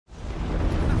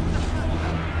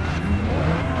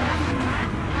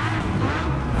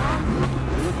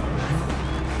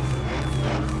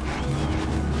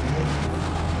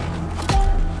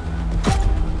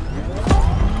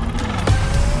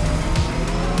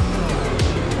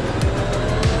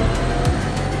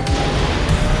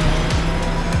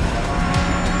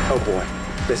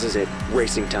This is it.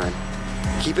 Racing time.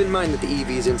 Keep in mind that the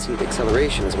EV's instant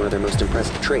acceleration is one of their most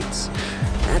impressive traits.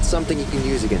 That's something you can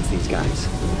use against these guys.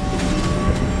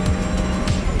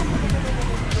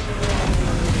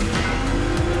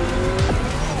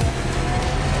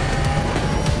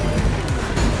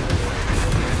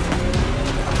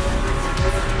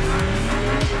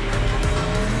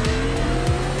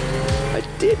 I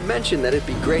did mention that it'd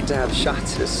be great to have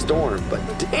shots in a storm, but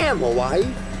damn, Hawaii!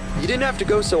 You didn't have to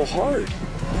go so hard.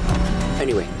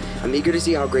 Anyway, I'm eager to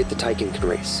see how great the Taycan can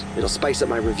race. It'll spice up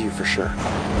my review for sure.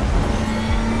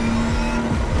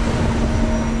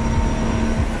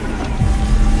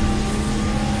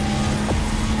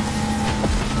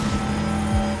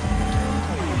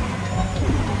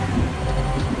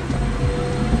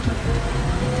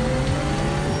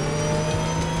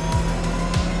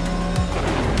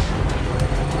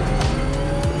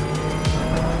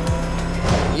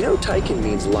 You know, Taycan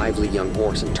means lively young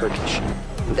horse in Turkish.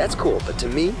 That's cool, but to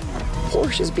me,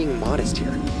 Porsche is being modest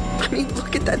here. I mean,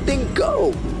 look at that thing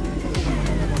go!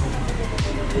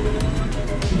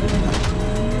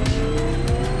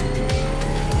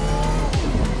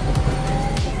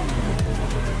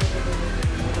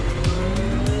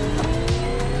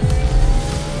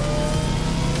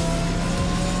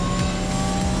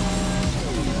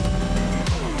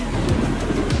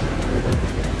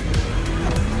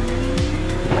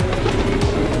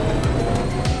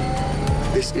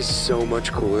 This is so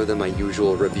much cooler than my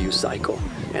usual review cycle,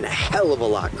 and a hell of a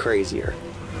lot crazier.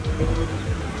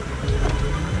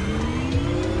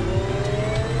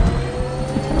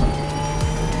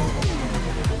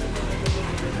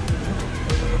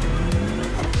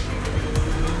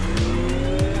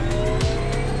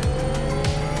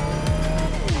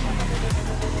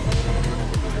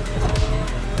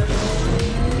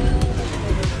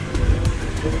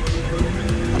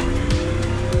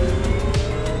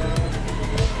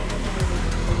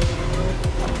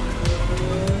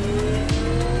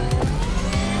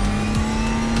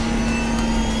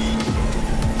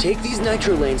 Take these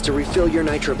nitro lanes to refill your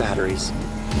nitro batteries.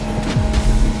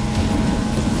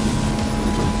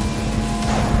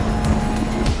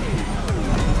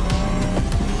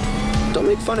 Don't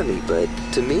make fun of me, but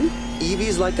to me,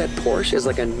 EVs like that Porsche is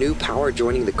like a new power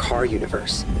joining the car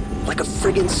universe. Like a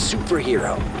friggin'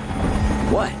 superhero.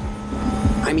 What?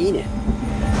 I mean it.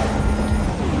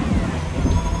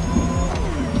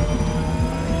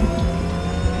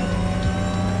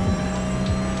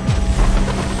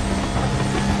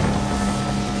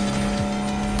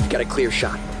 Got a clear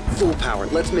shot. Full power.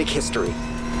 Let's make history.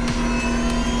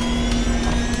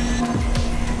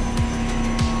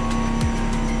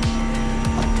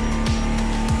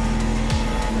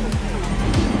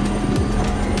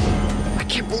 I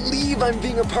can't believe I'm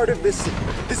being a part of this.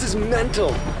 This is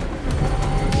mental.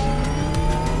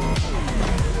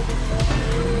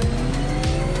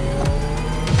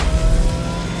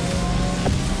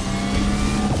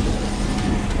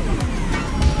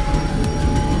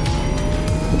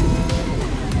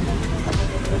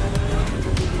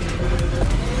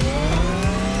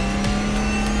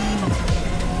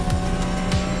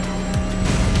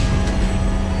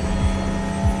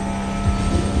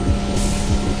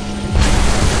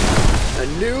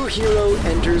 New hero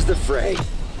enters the fray.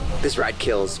 This ride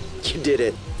kills. You did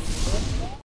it.